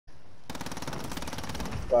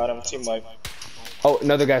Got him. Team wipe. Oh,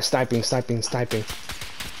 another guy sniping, sniping, sniping.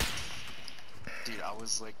 Dude, I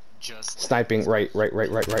was like just Sniping, right.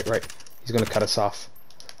 He's gonna cut us off.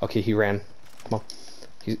 Okay, he ran. Come on.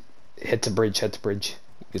 He head to bridge, head to bridge.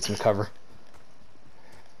 Get some cover.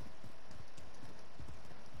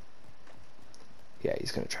 Yeah,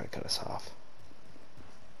 he's gonna try to cut us off.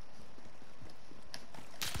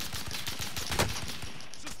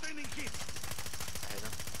 Sustaining hit. I hit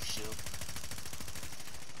him. Shield.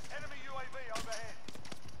 Enemy UAV overhead.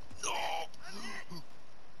 No.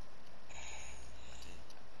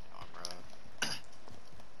 I'm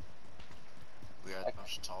we got a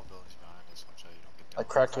bunch of tall buildings behind us. Watch out you don't get down. I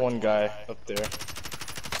cracked one guy up there.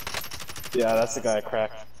 Yeah, that's the guy I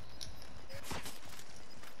cracked.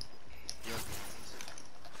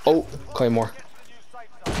 Oh, Claymore.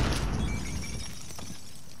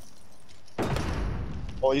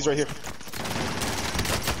 Oh, he's right here.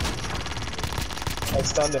 I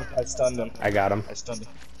stunned him. I stunned him. I got him. I stunned him.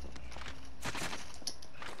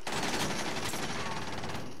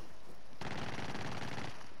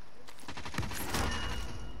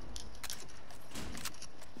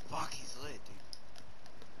 Fuck, he's lit, dude.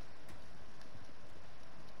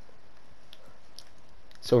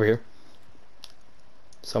 It's over here.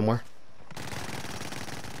 Somewhere.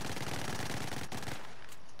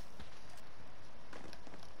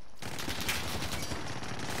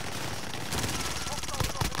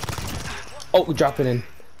 Oh, drop it in.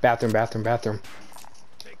 Bathroom.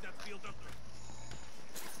 Take that field up.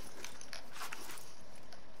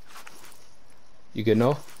 You good,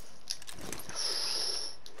 Noah?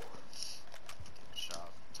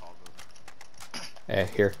 Shot. Tall building. Hey,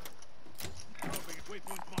 here.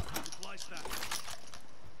 Waypoint mark. Supply stack.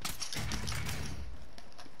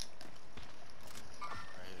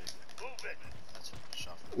 Right. Move it. That's a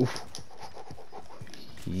shot. Oof.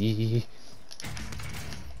 Yee.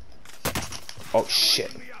 Oh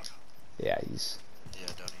shit. Yeah, he's. Yeah,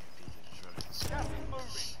 don't even peek it. Just run it. Gas is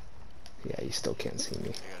moving. Yeah, he still can't see me. They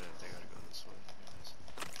gotta go this way.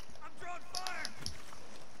 I'm drawing fire.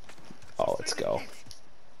 Oh, let's go.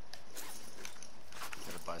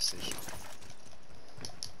 Got a buy station.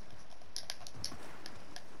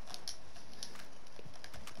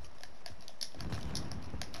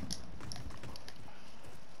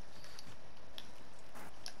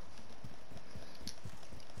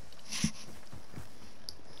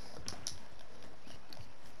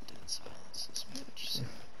 Didn't silence this bitch. So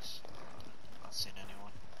not seen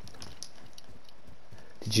anyone.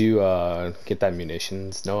 Did you get that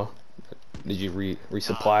munitions, Noah? Did you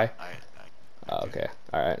resupply? Oh, okay,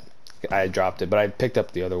 all right. I dropped it, but I picked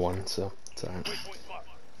up the other one, so it's alright. Waypoint mark.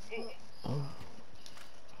 Oh.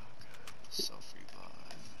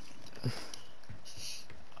 Self-revive.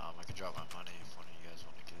 I can drop my money if one of you guys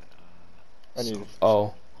want to get. I need.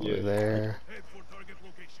 Oh, Yeah. over there. Head for target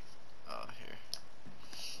location. Here.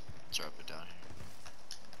 Drop it down here.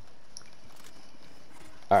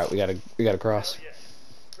 All right, we gotta cross. Yeah.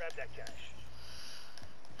 Grab that cash.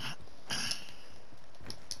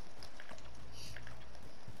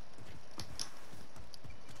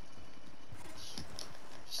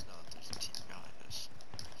 Just know that there's a team behind us.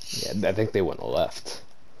 Yeah, I think they went left.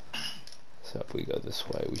 So if we go this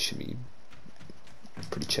way, we should be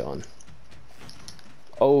pretty chillin'.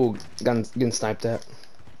 Oh, getting sniped at.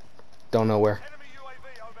 Don't know where. Enemy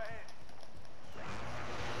UAV overhead.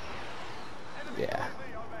 Yeah.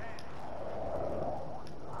 UAV overhead.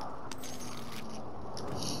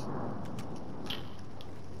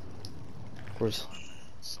 Where's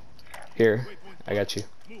Someone here? I got you.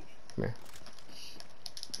 Move. Come here.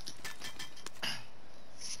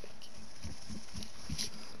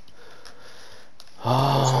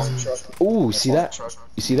 Ooh, see that?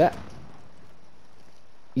 You see that?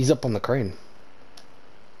 He's up on the crane.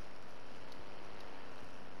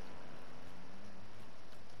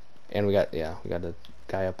 And we got a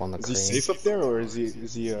guy up on the Is crane. he safe up there, or is he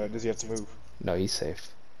does he have to move? No, he's safe.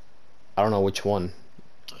 I don't know which one.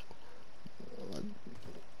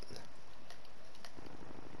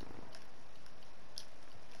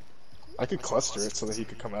 I could cluster it so that he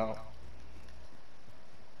could come out.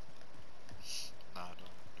 Nah,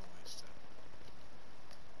 don't waste it.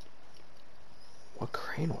 What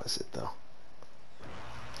crane was it though?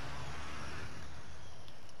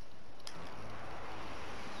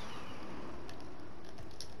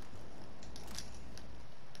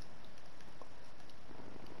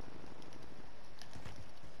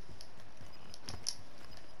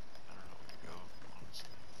 I don't know where to go, honestly.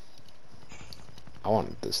 I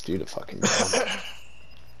wanted this dude to fucking jump.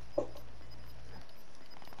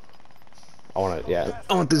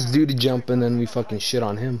 I want this dude to jump and then we fucking shit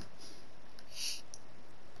on him.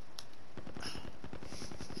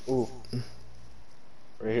 Ooh.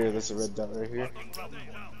 Right here, there's a red dot right here. Grenade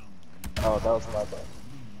out. Oh, that was my bad.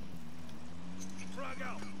 Frag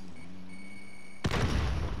out.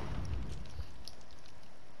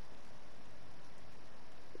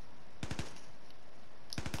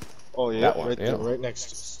 Oh yeah, That one, right yeah. there, right next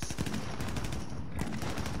to us.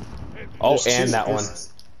 Oh, There's and two. that one.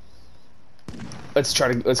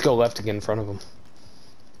 Let's go left again in front of him.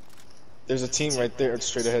 There's a team right there,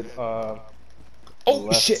 straight ahead. Oh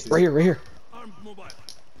left. shit! Right here, right here. Armed mobile.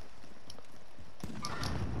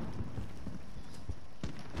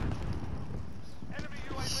 Enemy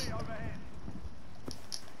UAV overhead.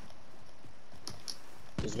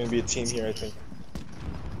 There's gonna be a team here, I think.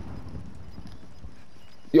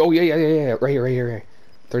 Oh yeah. Right here, right here, right here.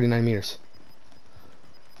 39 meters.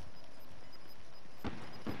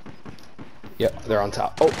 Yep, they're on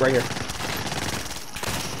top. Oh, right here.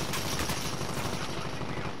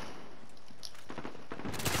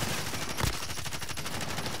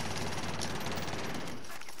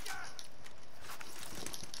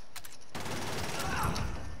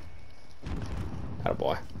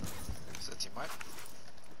 Attaboy. Is that team wipe?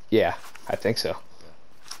 Yeah, I think so.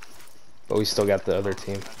 But we still got the other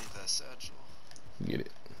team. I need that satchel. Get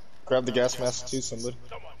it. Grab the gas mask too, somebody.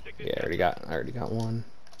 Someone take this. Yeah, I already got one.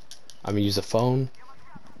 I'm gonna use a phone.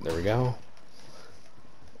 There we go.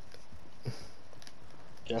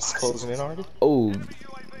 Gas is closing in already? Oh, Enemy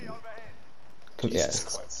UAV overhead. yeah, Jesus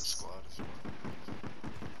The Christ. squad is one.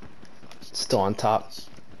 still on top.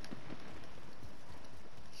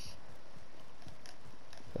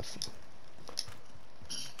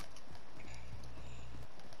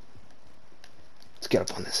 Let's get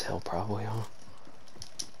up on this hill, probably, huh?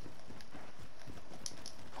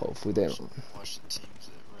 Hopefully they don't. Watch the teams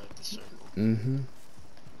that were at the circle. Mm-hmm.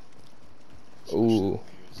 Especially Ooh.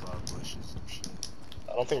 There's a lot of bushes and shit.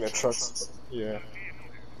 I don't think that truck's. Yeah.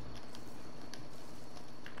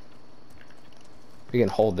 We can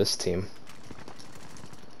hold this team.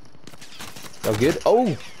 Oh, good.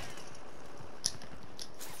 Oh!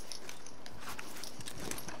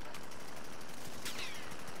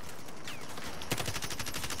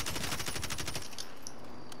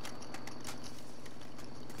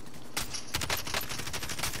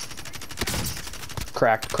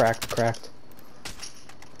 Cracked.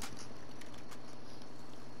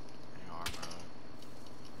 Any armor up.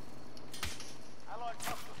 Allied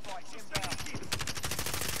cluster strike inbound.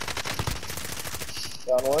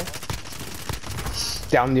 Down one.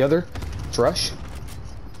 Down the other. Let's rush.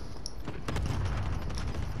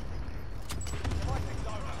 Fighting's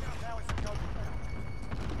over. Now it's a go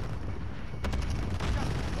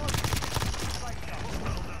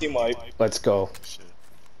for Team wipe. Let's go. Shit.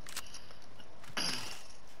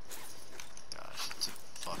 Gosh, it's a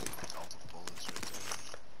fucking multiple bullets right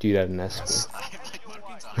there. Dude had an SP. Snipe like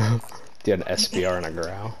 1 time. Dude had an SBR and a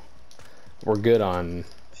growl. We're good on.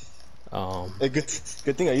 Hey, good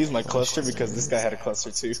thing I used my cluster because this guy had a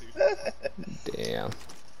cluster too. Damn.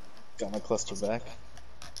 Got my cluster back.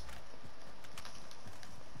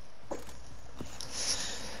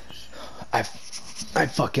 I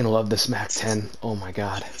fucking love this Mac 10. Oh my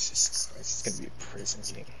god. Jesus Christ, it's gonna be a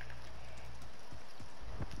prison game.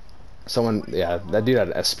 Someone, yeah, that dude had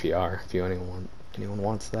an SPR. If anyone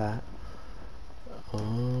wants that. What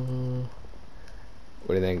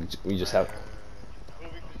do you think? We just have.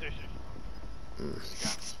 Moving position. There's a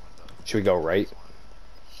guy in this window. Should we go right?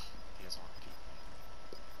 He doesn't want to keep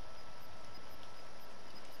me.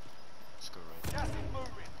 Let's go right. Gas is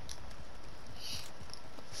moving.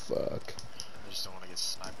 Fuck. I just don't want to get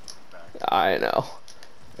sniped back. I know.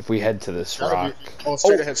 If we head to this Gotta rock. be- Oh,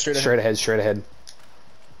 straight ahead, straight ahead. Straight ahead.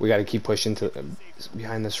 We gotta keep pushing to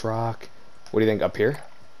behind this rock. What do you think? Up here?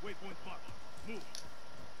 Waypoint marked. Move.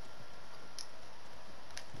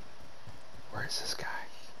 Where is this guy?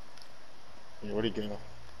 Yeah, where'd he go?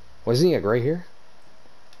 Wasn't he like right here?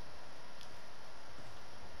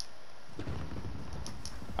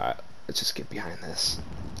 Alright, let's just get behind this.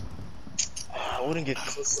 I wouldn't get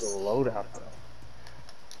close to the loadout though.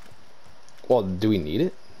 Well, do we need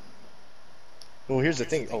it? Well, here's the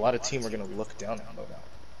thing. A lot of team are gonna look down at loadout.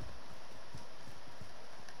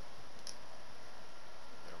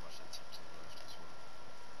 Better watch that team to the left as well.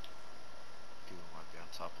 People might be on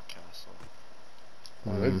top of castle.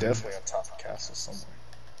 Oh, they're definitely on top of castle somewhere.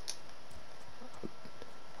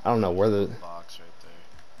 I don't know where the. Box right there.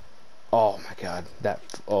 Oh my god, that.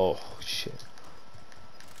 Oh shit.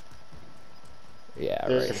 Yeah,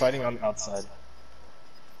 They're right. fighting on the outside.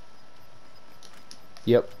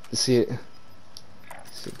 Yep, see it.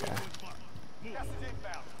 See that. Gas is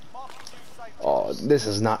inbound. Marking you safe. Oh, this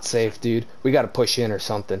is not safe, dude. We gotta push in or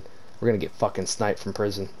something. We're gonna get fucking sniped from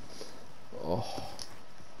prison. Oh. I wonder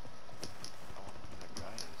who that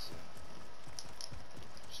guy is.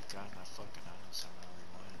 There's a guy in that fucking house. I don't know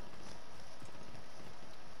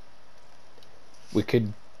where he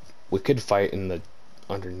went. We could fight in the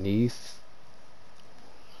underneath.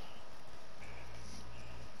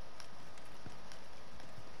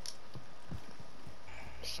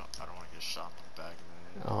 I don't want to get shot in the back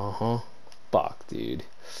of the head. Uh-huh. Fuck, dude.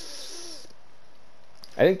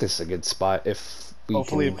 I think this is a good spot if we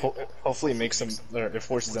Hopefully, can... hopefully it makes them, or it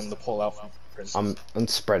forces them to pull out from prison. I'm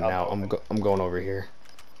spreading I'll out. go. I'm going over here.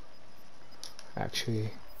 Actually,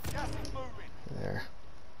 Gas is moving. there.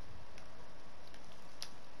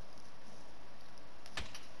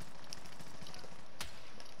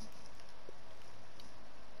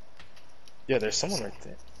 Yeah, there's someone right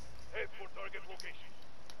there. Head for target location.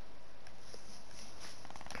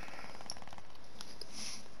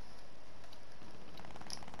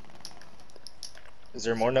 Is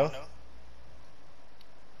there more? No.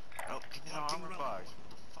 Oh, give me an armor box.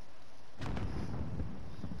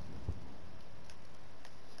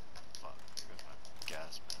 Fuck, there goes my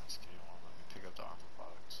gas mask. You don't want to let me pick up the armor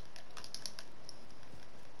box.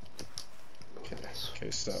 Okay.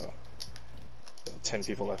 Okay. So 10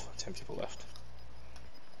 people left. 10 people left.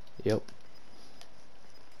 Yep.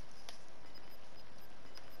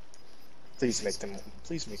 Please make them.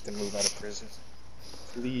 Please make them move out of prison.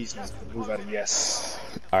 Please make them move out of. Yes.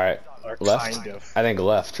 All right. Or Left. kind of. I think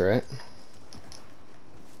left, right? Wait.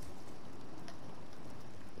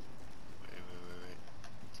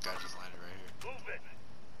 This guy just landed right here. Move it.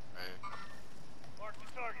 Right here. Mark the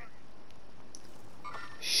target.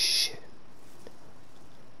 Shit.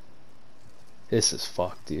 This is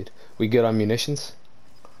fucked, dude. We good on munitions?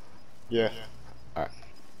 Yeah.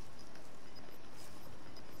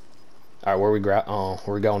 Alright, where we grab? Oh,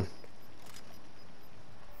 where we going?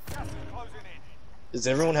 Gas is closing in. Does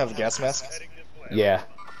everyone have a gas mask? Heading this way. Yeah.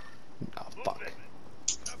 Oh, fuck.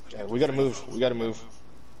 Yeah, we gotta move. We gotta move.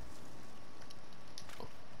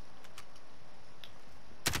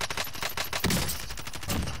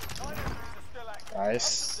 Still active.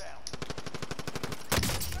 Nice.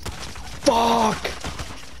 Fuck!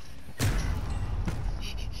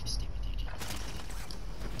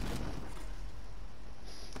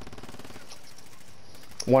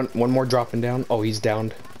 One more dropping down. Oh, he's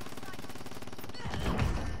downed.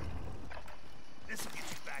 This will get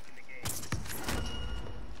you back in the game.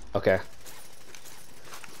 Okay.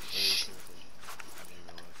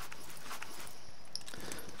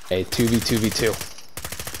 A 2v2v2.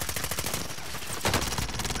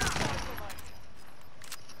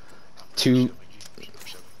 Two,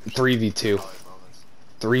 3v2.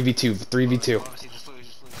 3v2. 3v2.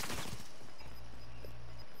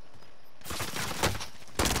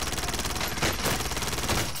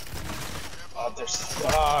 Oh, there's.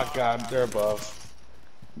 Oh god, they're above.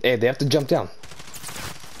 Hey, they have to jump down.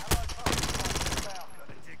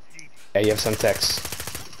 Dig deep. Hey, you have some text.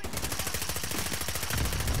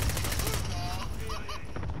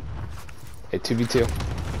 Hey, 2v2.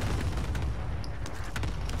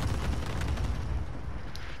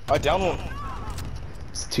 I down one.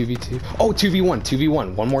 It's 2v2. Oh, 2v1.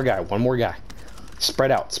 2v1. One more guy. One more guy.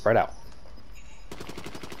 Spread out. Spread out.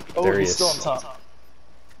 Oh, There he he's is. still on top.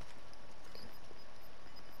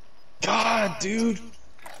 God, dude.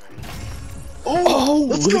 Oh,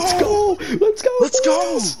 let's go. Let's go. Let's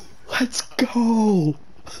go. boys. Let's go.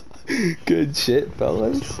 Good shit,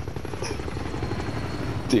 fellas.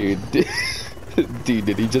 Dude, dude,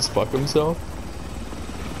 did he just fuck himself?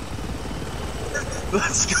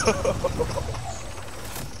 Let's go.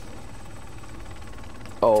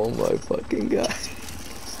 Oh my fucking god.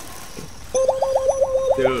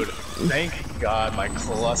 Dude, thank God my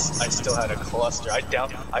cluster. I still had a cluster. I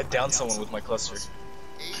downed someone with my cluster.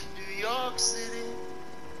 New York City,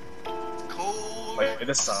 cold. Wait,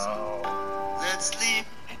 this sound. Let's leave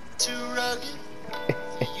too rugged.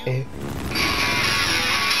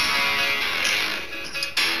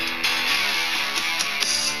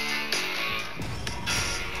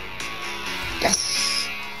 Yes.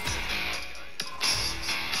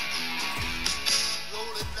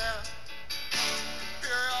 Rolling down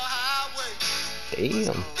Imperial Highway.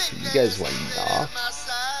 Damn, you guys went off. My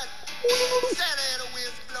side. Saturday the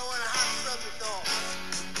winds blowing hot from the north.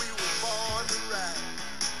 We were born to ride.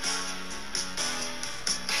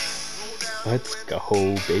 Roll down the Let's window, go,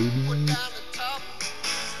 put baby. down the top.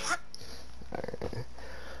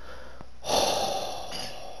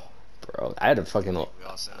 Bro, I had a fucking. We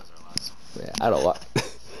all said as our last one. Yeah, I had a lot. I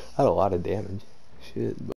had a lot of damage. Shit.